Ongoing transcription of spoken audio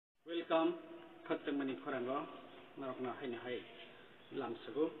welcome khakchangmani khorang narokna haini hai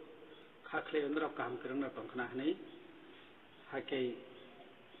lamsago khakhle narok kam krang na tongkhna hani hakai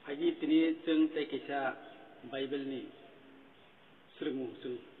hagi tini jeng taikisa bible ni srungmu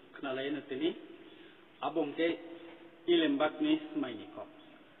jeng khnalai na tini abongke Elembakni smai ni kop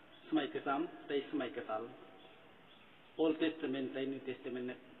smai kesam tai smai ketal Old Testament tai New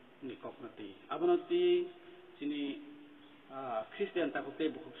Testament ni kop nati abonoti sini Christian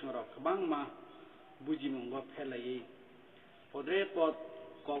takute buku sengrok kebang ma buji munggo pelai podre pod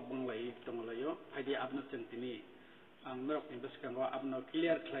kok banglai tonglayo hadi abno centini ang merok ni beskangwa abno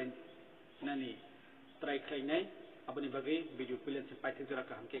clear klein nani try klein nai aboni bagi video pilen sepai tjura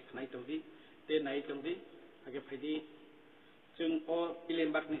ka hamke khnai tongdi te nai tongdi hage phadi jeng o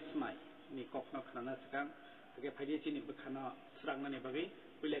Elembakni smai ni kok no khana sakang hage phadi chini bekhana srang nani bagi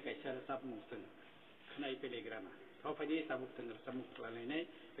pile kaisa sap mungsen khnai pelegrama Kau pagi sabuk tengger sabuk lalai nai,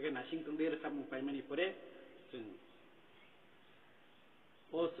 tapi nasing tengger sabuk pai mani pore, jeng,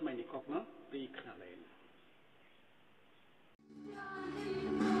 os mani kokno, pi kena lain.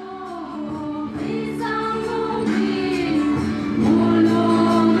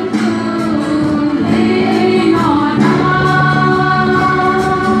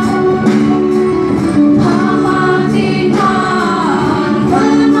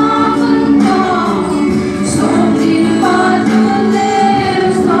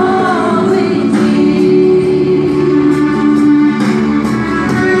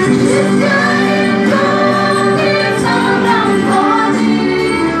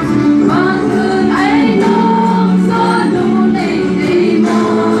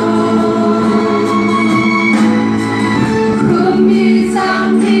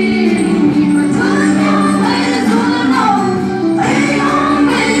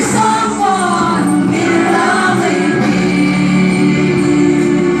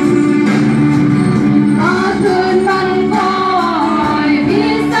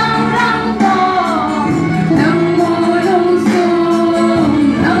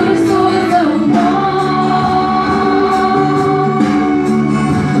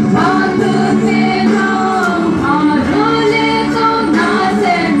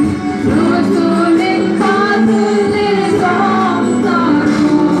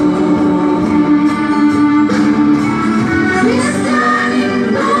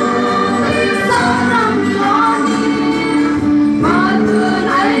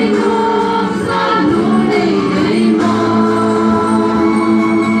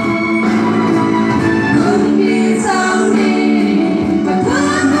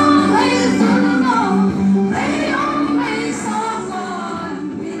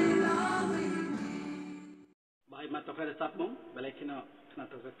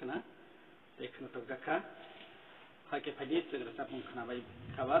 Hake phadi tengger sapung khana bai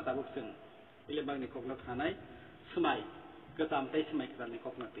khawa tabuk teng Elembakni kokno khanai smai ketam tai smai ketal ni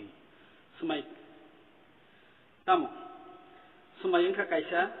kokno ti smai tam smai engka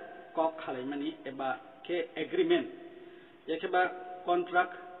kaisa kok khalai mani eba ke agreement yakeba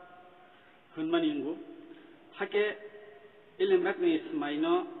contract hunmani ngu hake Elembakni smai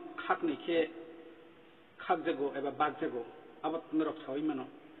no khakni ke khakjago eba bagjago abat norok sawi mano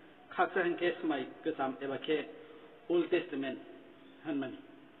khaksa hengke smai ketam eba ke Old Testament hanmani.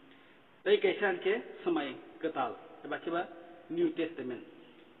 Tai kaisan ke smai ketal eba keba New Testament.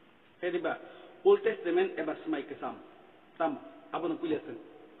 Hediba Old Testament eba smai kesam. Tam abon kuliasen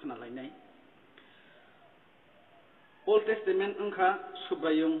kena lainai. Old Testament engka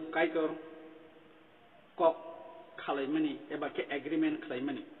subrayung kaitor kok khalai mani eba ke agreement khalai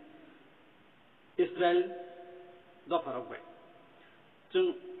mani. Israel dofarok bai.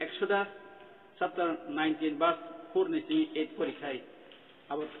 Jung Exodus chapter 19 verse 4 ni sini 8 porikai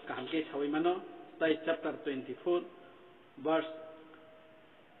abot kahamke sawi mano tai chapter 24 verse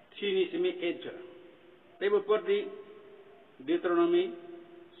 3 ni sini 8 jara tai berporti Deuteronomy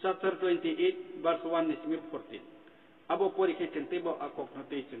chapter 28 verse 1 ni sini 14 abo porikai cente bo akok na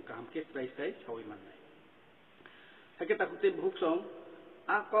tai ceng kahamke sai sawi manai hake takute bhuksong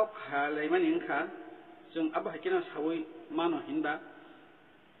akok halai maningkha jeng abo hakena sawi mano hinda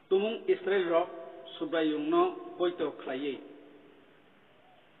tumung Israel rok subrayung no poito khlaye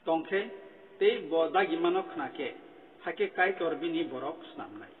tongkhe tei bo dagi mano khnake hake kai torbini borok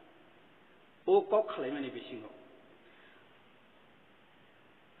snamnai o kok khlai mani bisingo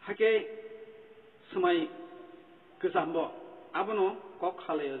hake smai kesambo abono kok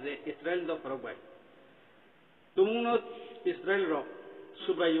khalayo je Israel do porokbai tumung no Israel rok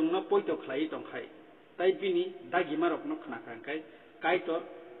subrayung no poito khlai tongkhai tai bini dagi marok no khnakangkai kai tor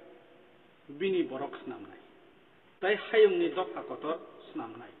bini borok snamnai tai hayung ni dok akotor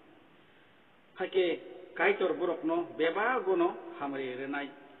snamnai hake kaitor borok no bebago no hamri renai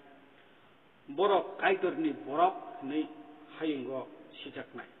borok kaitor ni borok ni hayungo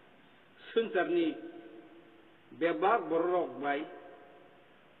sijaknai sengjarni bebag borok bai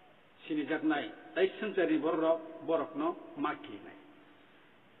sinijaknai tai sengjarni borok no makinai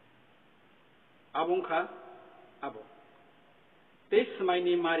abungkha abo tei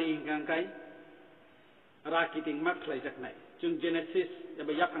smaini mari hingangkai rakiting maklaijaknai jung Genesis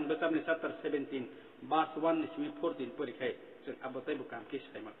eba yaphang bechamni chapter 17 verse 1 nismi 14 porikhai jung abotai bukam ki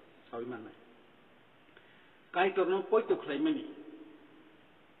saimak sawimanai kaitor no poito khlaimani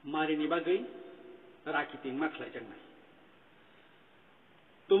mari ni bagai rakiting maklaijaknai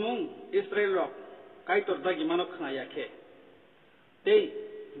tumung Israel rok kaitor dagi manok khnayakhe tei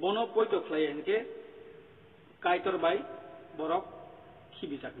bono poito khlaihenke kaitor bai borok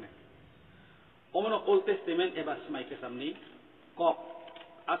khibijaknai omono Old Testament eba smai kesamni kok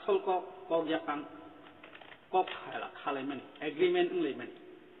asol kok yapang kok khalaimani agreement nglaimani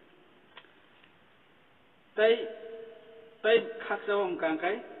tai khakchawang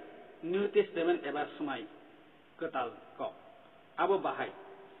kangkai New Testament eba smai ketal kok abo bahai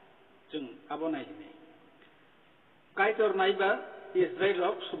jung abo naijini kaitor naiba Israel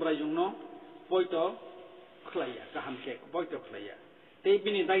rok subrayungno poito khlaya kahamke poito khlaya tei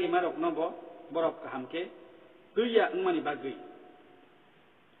bini dagi marok nobo borok kahamke tuya ngmani bagui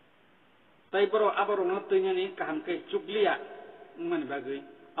tai boro aboro no tunyani kahamke chukliya ngmani bagui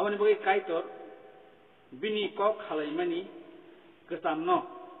aboni bagui kaitor bini kok khalaimani kesamno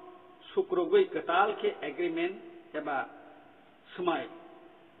sukrogui ketal ke agreement eba smai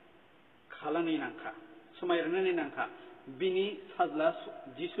khalani nangkha smai rnani nangkha bini sajla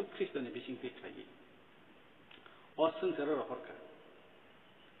Jisu Kristoni bisingti khlai osung sero rohorka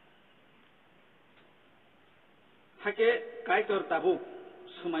hake kaitor tabuk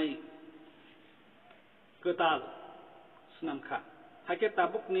smai ketal snamkha hake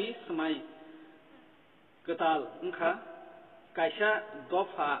tabuk ni smai ketal engkha kaisa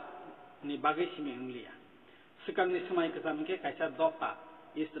dofa ni bagai simi unglia sikangni smai ketamke kaisa dofa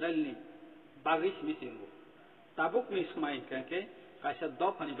Israel ni bagai simi singu tabuk ni smai kangke kaisa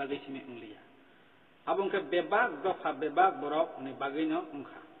dofa ni bagai simi unglia abongke bebag dofa bebag borok ni bagai no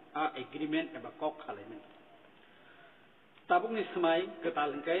ungkha a agreement eba kok khalaimen tabuk ni smai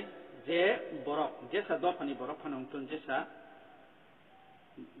ketal engkai je borok jesa dofa ni borok phanongtun jesa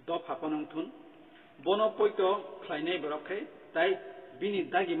dofa phanongtun bono poito khlainai borok khai tai bini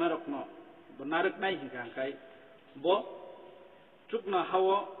dagi marok no naruknai hingangkai bo chukna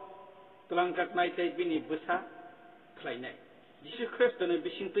hawo klangkaknai tai bini busa khlainai Jisu Kristoni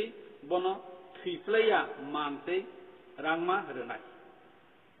bisingtui bono thuiplaya mangtei rangma renai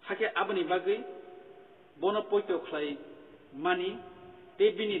hake aboni bagui bono poito khlai mani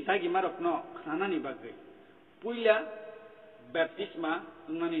te bini dagi marok no khnanani bagui puila baptisma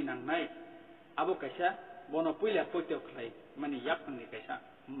ngani nangnai abo kaisa bono puila poito khlai mani yapangni kaisa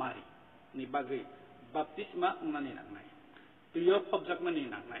mari ni bagui baptisma ngani nangnai tuyo phobjakmani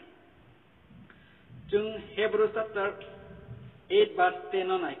nangnai jung Hebrew chapter 8 verse 10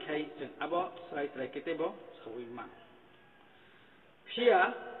 no naikhai jung abo srai ketebo sawima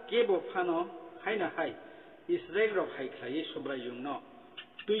phia kebo phano haina hai Israel rok hai khlai subrayung no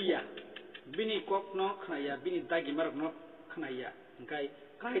tuya bini kok no khnaya bini dagi marok no khnaya engkai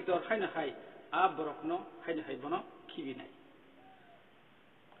kaitor haina hai a borok no haina hai bono khibinai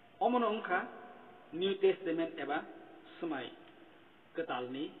omono ongkha New Testament eba smai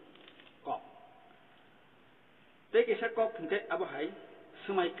ketalni kok te kaisa kok hingke abo hai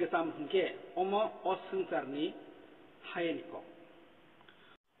smai ketam hingke omo osungjarni hayani kok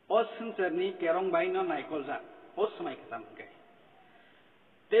osungjarni kerong bai no naikolja osmai ketam hingke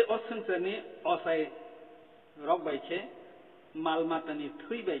te osungjarni osai rok bai khe malmatani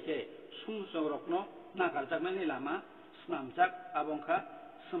thui bai khe sungsong rok no nagaljakmani lama snamjak abongkha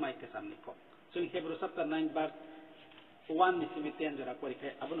smai ketamni kok jung Hebrew chapter 9 verse 1 ni simi 10 jora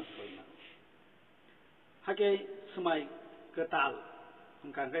porikhai abono soima hake smai ketal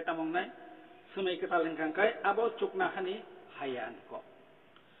hingkangkai tamongnai smai ketal hingkangkai abo chukna hani hayan kok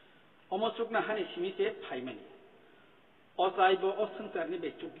omo chukna hani simi se phaimani osai bo osungjarni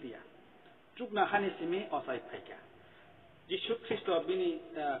be chukliya chukna hani simi osai phaika Jisu Kristo bini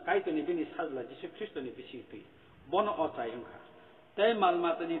kaitoni bini sajla Jisu Kristoni bisingtui bono osai ongkha tai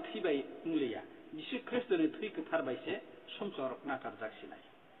malmatani thibai ungliya Jisu Kristoni thui ketarbai se somsorok nakarjak sinai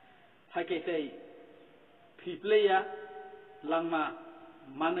hake tai thiplaya langma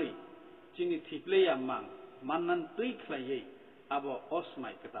manui chini thiplaya mannan tui khlaiei abo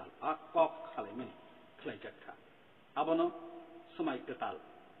osmai ketal a kok khalaimani khlaijakha abono smai ketal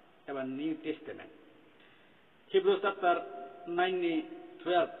एबा New Testament. Hebrew chapter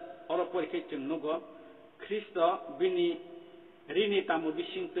 9:12 oro porikhe chung nugo Kristo bini rini tamu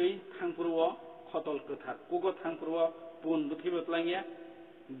bisingtui thangpurwo khotol kothar ugo thangpurwo pun buthibo tlangya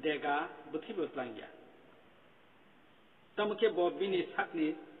dega buthibo tlangya tamke bo bini sakni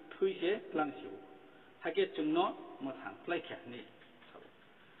thuise tlangsiu hake chungno mothang plaikha ni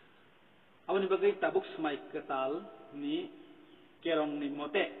aboni bagai tabuk smai ketal ni kerong ni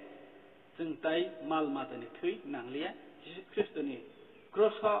mote jengtai mal matani thui nanglia Jesus Kristoni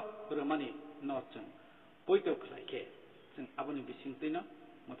crossa romani norchung poito khlaike jeng aboni bisingtino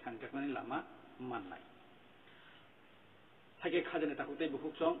mothang jakmani lama mannai hake khajane takutei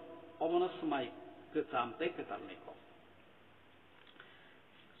buhuksong obono smai kecamtei ketalni kok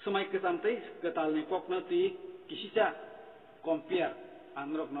smai kecamtei ketalni kokno ti kisisa compare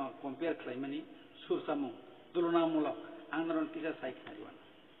angrokno compare khlaimani sursamung tulunamulok angron kisa saikhnaiwan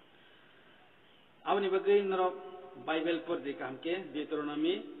aboni bagai norok Bible pordi kamke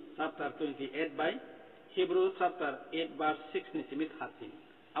Deuteronomy chapter 28 by Hebrew chapter 8 verse 6 ni simi 13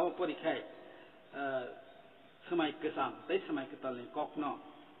 abo porikhai smai kesam tei smai ketalni kokno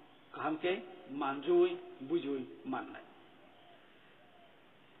kahamke manjui bujui mannai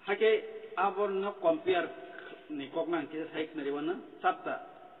hake abon no compare ni koknang kisa saikhnaiwana chapter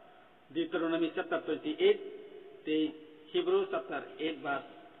Deuteronomy chapter 28 te Hebrew chapter 8 verse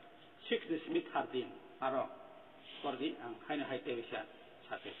 6 ni simi 13 aro pordi ang haina haite bisa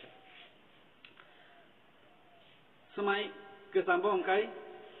satesa smai kesambo angkai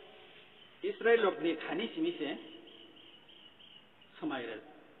Israel lokni thani simise smai re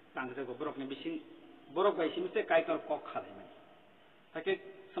tangjago borokni bising borok bai simise kaitor kok khalaiman hake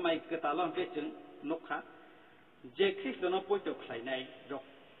smai ketalo angke chung nokha je Kristono poito khlainai rok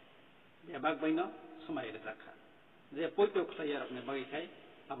bebak baino smai re rakha je poito khlaiya rokne bagi khai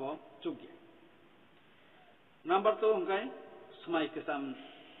abo chugya number 2 angkai smai kesam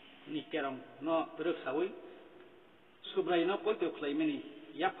ni kerong no ruk sawi subrai no poito khlaimani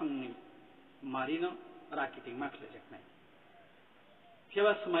yapangni marino rakiting makle jaknai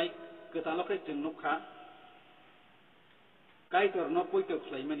pheba smai ketalo khai chung nokha kaitor no poito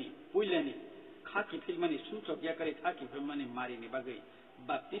khlaimani puilani khaki philmani sumchok yakari thaki philmani marini bagai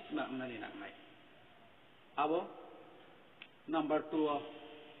baptisma amnani nangnai abo number 2 of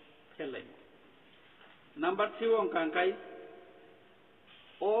khelai number 3 angkai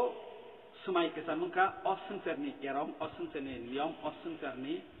o smai kesamungka osungserni kerong osungserni niyom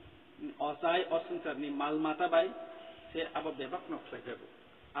osungserni osai osungserni malmata bai se abo bebak no khlaijago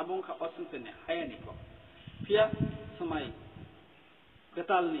abongka osungserni hayani ko pia smai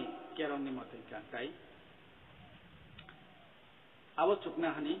ketalni kerong ni moten angkai abo chukna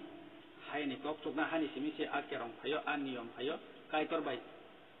hani hayani ko chukna hani simise a kerong phayo a niyom phayo kaitor bai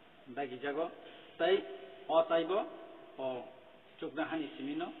dagi jago tai otaibo o chukna hani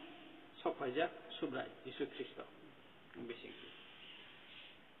simino sokhaija subrai Jesus Kristo bising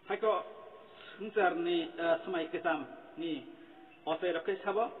hako sungjarni smai ketam ni otai rokai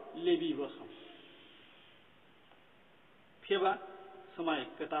sabo lebi bosom pheba smai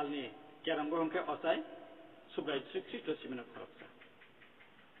ketalni keranggo hongke otai subrai Jesus Kristo simino khoroksa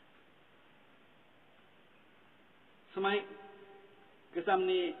smai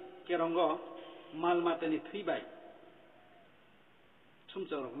ketamni keranggo malmatani thibai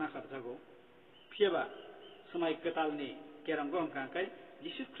sumchorok nakarjago pheba smai ketalni keranggo hongkai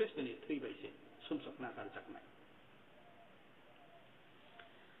Jesus Kristoni thibai se sumchok nakarjaknai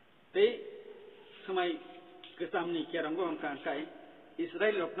tei smai ketamni keranggo hongkai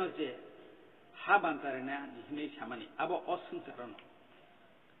Israel lokno je habantarena ni samani abo osungcharon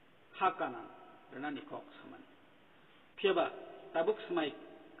hakana renani kok samani pheba tabuk smai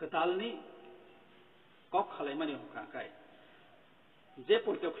ketalni kok khalaimani hongkai je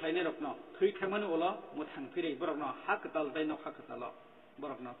porto khlaine rokno thui thangmani ulo muthang phirei borokno haketal daino haketal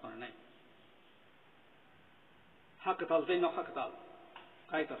borokno tonai haketal daino haketal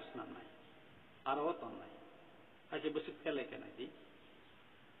kaitor snamnai aro tonai haje busuk khelai kenai di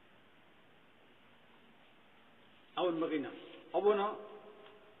awon magina obono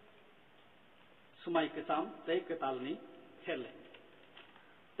smai ketam tei ketalni khelai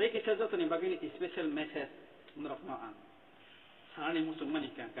tei kisa jotoni bagini special message nrokno an sanani musungmani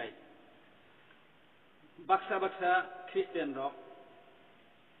kangkai baksa baksa Christian rok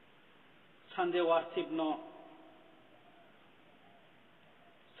Sunday worship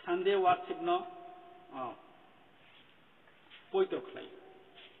no poito khlai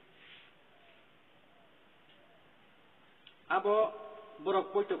abo borok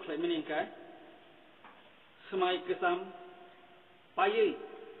poito khlai mini kai smai kesam payei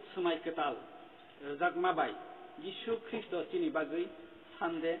smai ketal jakmabai Jisu Kristo tini bagui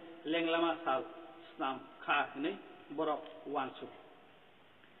sande lenglama sal snam kha hne borok wansu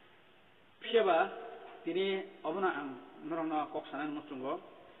phiaba tini obona ang norongna koksanan musungo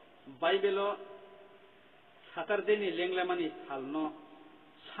Bible Saturday ni lenglamani salno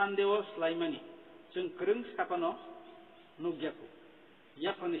sandeo slaimani जों गोरों सापानो नुग्याखौ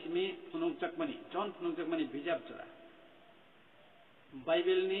याफानिसिमी फुनुगजाकमानि जन फुनुगजाकमानि बिजाब जरा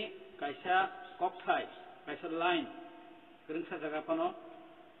बाइबेलनि कायसा ककथाय कायसा लाइन गोरों सा जागाफानो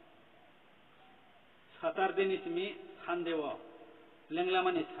सातारदेनिसिमी सान्देव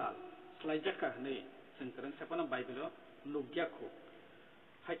लेंलामानि साल स्लाइजाका हनै जों गोरों सापानो बाइबेलो नुग्याखौ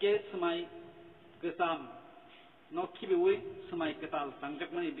हाके समाय गोजाम नखिबिवै समाय गोताल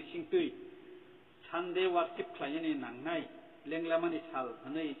तांजाकमानि बिसिंतै Sande wartip klayani nangnai lenglamani sal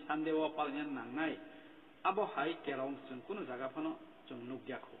hनै sandewa palyan nangnai abo hai kerong जों kuno jaga phano जों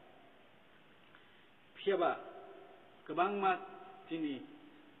nugyakho phiaba gobang ma tini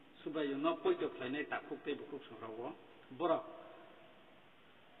subayo no poito khlainai takhuk tei bukhuk songrawo borok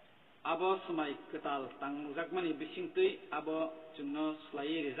abo smai ketal tangjakmani bisingtei abo जोंनो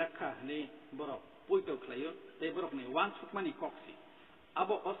slai rejakha hनै borok poito khlaio tei borokni wansukmani koksi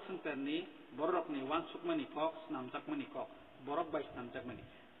abo ossenterni borokni wansukmani kok snamjakmani kok borok bai snamjakmani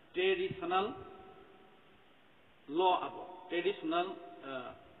traditional law abo traditional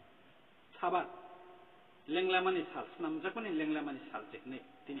sabat lenglamani sal snamjakmani lenglamani sal jekne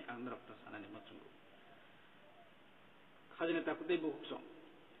tini ang norokta sanani machungu khajina takutei buhukson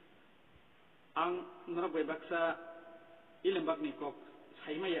ang norok bai baksa Elembakni kok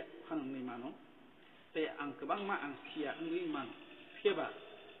saimaya phanungni mano tei ang kobangma ang sia ngui mano phiaba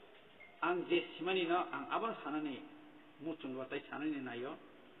ang je simani no ang abon sanani muchungwa tai sanani nayo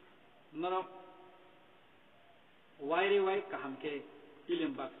norok waire wai kahamke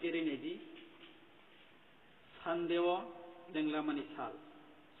Elembak terenedi sandewo lenglamani sal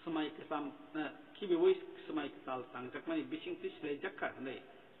smai ketam kibewoi smai ketal tangjakmani bisingti slaijakka hनै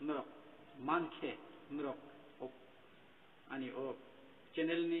norok mankhe norok ani o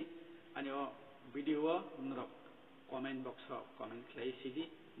channel ni ani o video norok comment box comment khlai sidi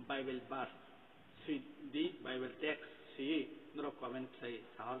Bible verse sidi Bible text si norok comment khlai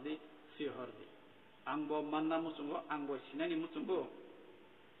sahardi si hardi angbo manna musungo angbo sinani musungo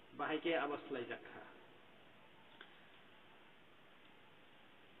bahike abaslai jakha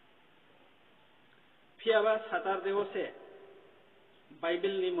phiaba satar dewose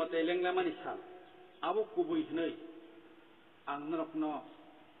Bible ni mote lenglamani sal abo kubui hnei ang norokno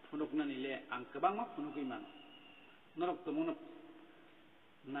phunuknani le ang kobangma phunukui mano norok tomono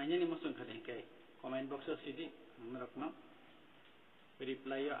nainani musung khadengkai comment box sidi ang norokno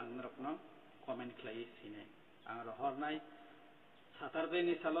reply ang norokno comment khlai sine ang rohornai Saturday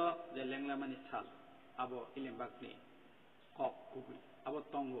ni salo je lenglamani sal abo Elembakni kok kubui abo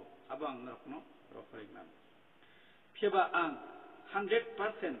tongo abo ang norokno rohoi mano phiaba ang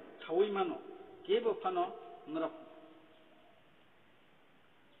 100% thawi mano kebo phano norok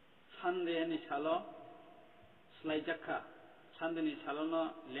Sande ni salo slaijakha sande ni salo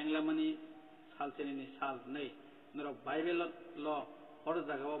no lenglamani salcheni ni sal nei norok Bible lo or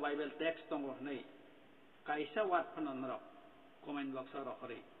jagao Bible text tongo nei kaisa wat phano norok comment box ro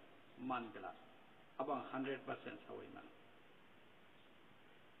hori man bela abang 100% sawai man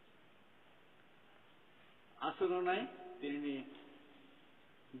asuno nai tini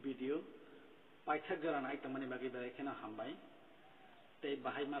video paithak jaran ai tamani bagi belai khena hambai tei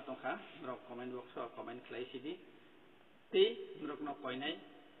bahai ma tongkha norok comment box comment khlai sidi tei norok no koinai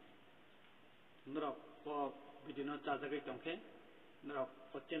norok po video no chajagai tongkhe norok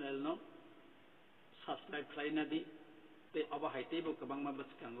po channel no subscribe khlai na di tei aba hai tei bo kobangma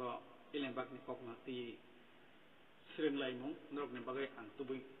bachkango Elembakni kok no ti sringlai mung norok ni bagai ang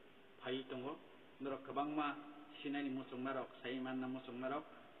tubui phai tongo norok kobangma sinani muchung narok saiman na muchung narok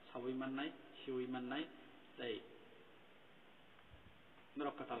sawi mannai siwi mannai tei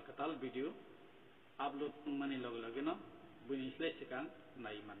norok katal video upload mani loge no buni slai sikang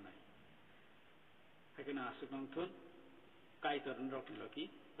nai mannai hakena asukang thun kaitor norok ni loki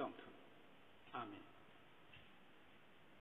tong thun amen